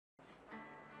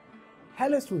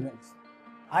Hello students,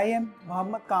 I am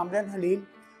Muhammad Kamran Halil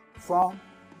from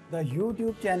the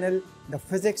YouTube channel The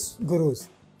Physics Gurus.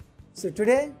 So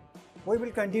today we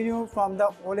will continue from the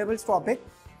O-levels topic,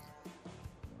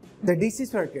 the DC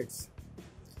circuits.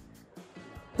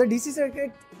 The DC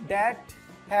circuit that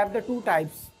have the two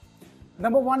types.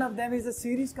 Number one of them is a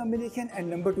series combination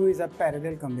and number two is a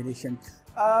parallel combination.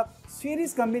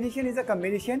 Series combination is a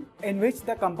combination in which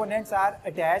the components are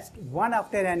attached one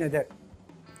after another.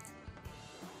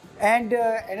 And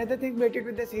another thing related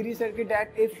with the series circuit, that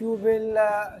if you will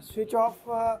switch off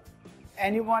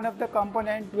any one of the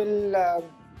component will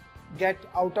get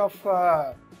out of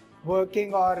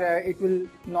working, or it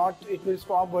will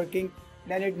stop working,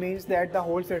 then it means that the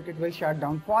whole circuit will shut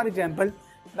down. For example,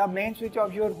 the main switch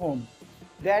of your home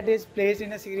that is placed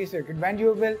in a series circuit. When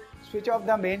you will switch off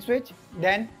the main switch,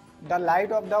 then the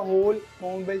light of the whole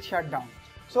home will shut down.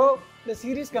 So the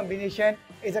series combination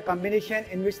is a combination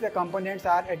in which the components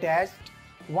are attached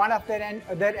one after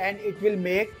another, and it will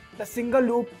make the single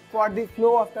loop for the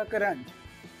flow of the current.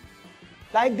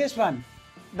 Like this one,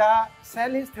 the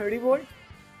cell is 30 volt,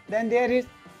 then there is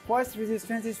first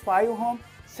resistance is 5 ohm,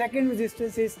 second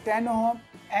resistance is 10 ohm,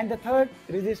 and the third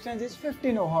resistance is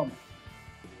 15 ohm.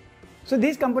 So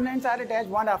these components are attached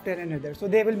one after another, so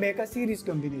they will make a series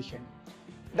combination.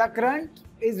 The current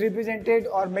is represented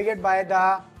or measured by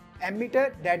the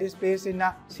ammeter that is placed in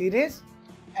a series,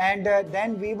 and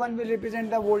then V1 will represent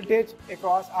the voltage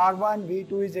across R1,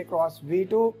 V2 is across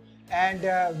V2, and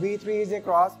V3 is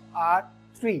across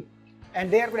R3,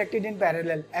 and they are connected in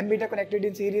parallel. Ammeter connected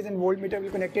in series and voltmeter will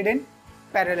connected in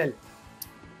parallel.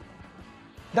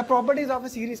 The properties of a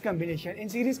series combination. In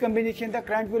series combination, the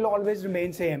current will always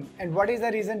remain same. And what is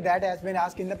the reason? That has been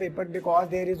asked in the paper, because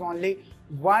there is only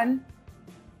one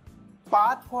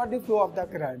path for the flow of the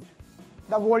current.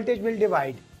 The voltage will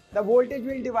divide. The voltage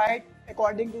will divide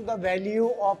according to the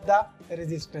value of the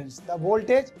resistance. The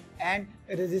voltage and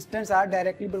resistance are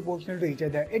directly proportional to each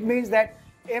other. It means that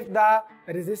if the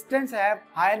resistance have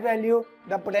higher value,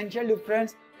 the potential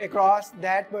difference across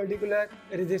that particular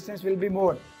resistance will be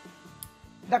more.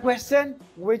 The question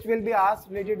which will be asked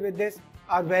related with this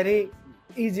are very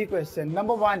easy question.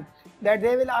 Number one, that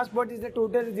they will ask what is the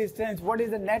total resistance, what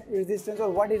is the net resistance, or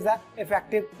what is the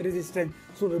effective resistance.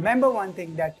 So remember one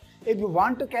thing, that if you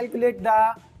want to calculate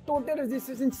the total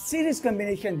resistance in series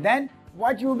combination, then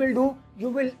what you will do, you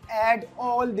will add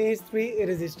all these three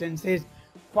resistances.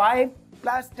 5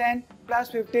 plus 10 plus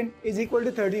 15 is equal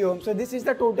to 30 ohm. So this is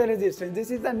the total resistance,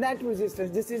 this is the net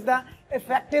resistance, this is the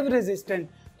effective resistance.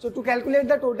 So to calculate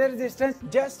the total resistance,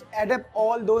 just add up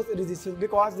all those resistors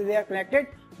because they are connected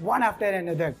one after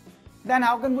another. Then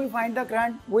how can we find the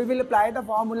current? We will apply the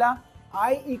formula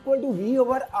I equal to V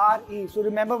over RE. So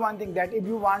remember one thing, that if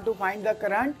you want to find the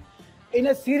current in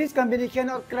a series combination,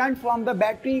 or current from the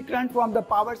battery, current from the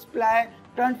power supply,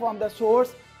 current from the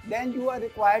source, then you are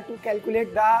required to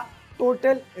calculate the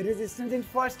total resistance in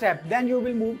first step. Then you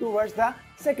will move towards the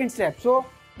second step. So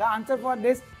the answer for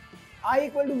this, I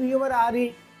equal to V over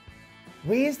RE.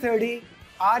 V is 30,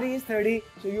 RE is 30,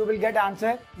 so you will get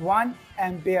answer 1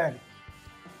 ampere.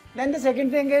 Then the second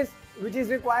thing is, which is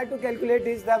required to calculate,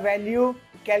 is the value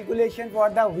calculation for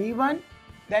the V1,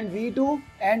 then V2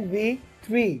 and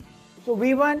V3. So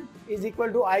V1 is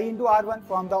equal to I into R1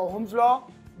 from the Ohm's law,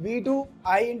 V2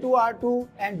 I into R2,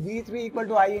 and V3 equal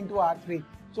to I into R3.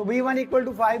 So V1 equal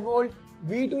to 5 volt,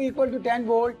 V2 equal to 10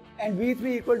 volt, and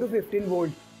V3 equal to 15 volt.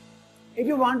 If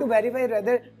you want to verify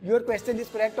whether your question is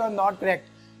correct or not correct,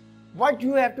 what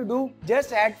you have to do,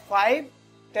 just add 5,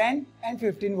 10 and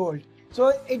 15 volt.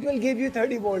 So it will give you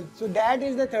 30 volt. So that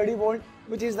is the 30 volt,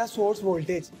 which is the source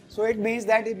voltage. So it means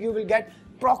that if you will get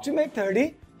approximate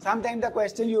 30, sometimes the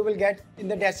question you will get in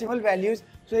the decimal values.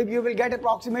 So if you will get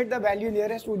approximate the value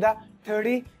nearest to the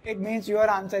 30, it means your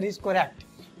answer is correct.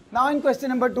 Now in question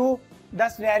number 2, the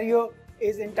scenario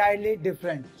is entirely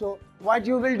different. So what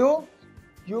you will do,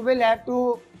 you will have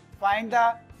to find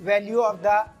the value of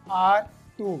the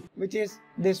R2, which is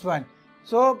this one.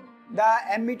 So the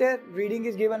ammeter reading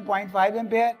is given 0.5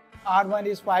 ampere, R1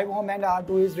 is 5 ohm and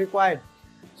R2 is required.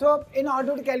 So in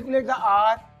order to calculate the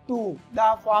R2,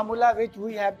 the formula which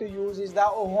we have to use is the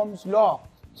Ohm's law.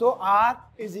 So R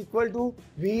is equal to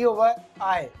V over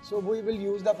I. So we will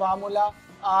use the formula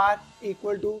R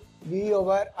equal to V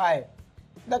over I.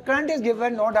 The current is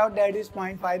given, no doubt that is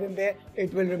 0.5 ampere.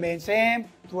 It will remain same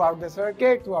throughout the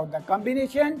circuit, throughout the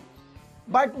combination.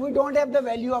 But we don't have the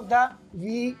value of the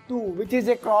V2, which is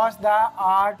across the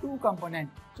R2 component.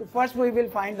 So first we will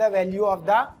find the value of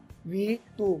the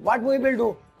V2. What we will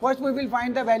do? First we will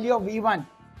find the value of V1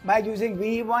 by using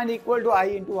V1 equal to I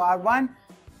into R1.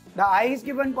 The I is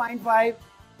given 0.5,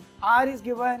 R is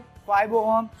given 5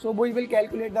 ohm, so we will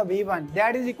calculate the V1,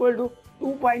 that is equal to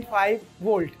 2.5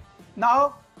 volt.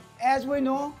 Now as we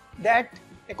know that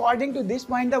according to this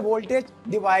point the voltage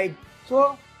divide,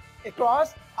 so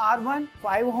across R1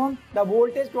 5 ohm the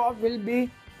voltage drop will be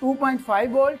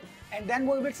 2.5 volt, and then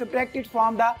we will subtract it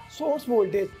from the source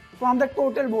voltage, from the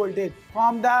total voltage,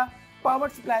 from the power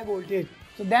supply voltage.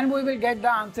 So then we will get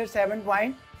the answer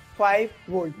 7.5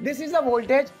 volt. This is the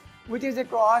voltage which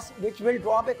will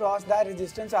drop across the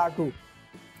resistance R2.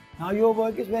 Now your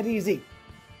work is very easy.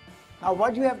 Now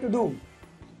what you have to do?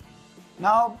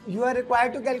 Now you are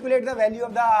required to calculate the value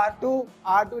of the R2.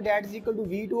 R2 that is equal to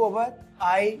V2 over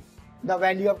I. The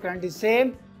value of current is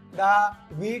same. The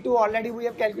V2 already we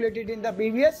have calculated in the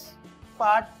previous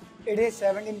part. It is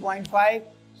 17.5.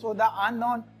 So the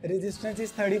unknown resistance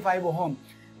is 35 ohm.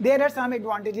 There are some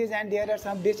advantages and there are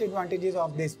some disadvantages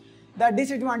of this. The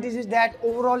disadvantage is that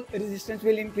overall resistance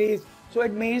will increase. So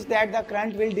it means that the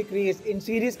current will decrease. In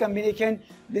series combination,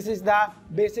 this is the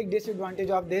basic disadvantage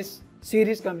of this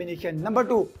series combination. Number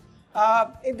 2,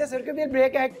 if the circuit will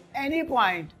break at any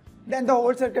point, then the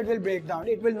whole circuit will break down.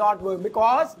 It will not work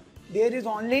because there is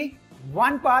only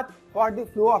one path for the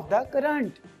flow of the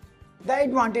current. The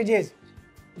advantage is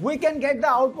we can get the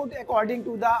output according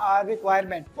to the R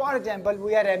requirement. For example,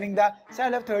 we are having the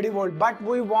cell of 30 volt, but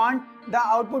we want the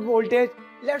output voltage,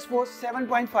 let's suppose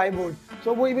 7.5 volt.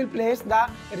 So we will place the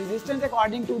resistance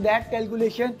according to that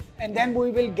calculation, and then we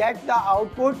will get the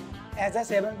output as a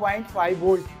 7.5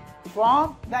 volt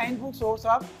from the input source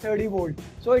of 30 volt.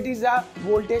 So it is a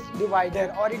voltage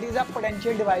divider, or it is a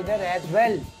potential divider as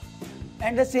well.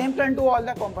 And the same current to all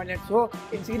the components. So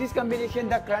in series combination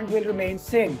the current will remain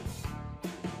same.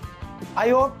 I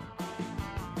hope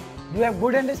you have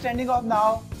good understanding of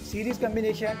now series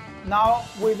combination. Now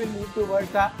we will move towards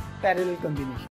the parallel combination.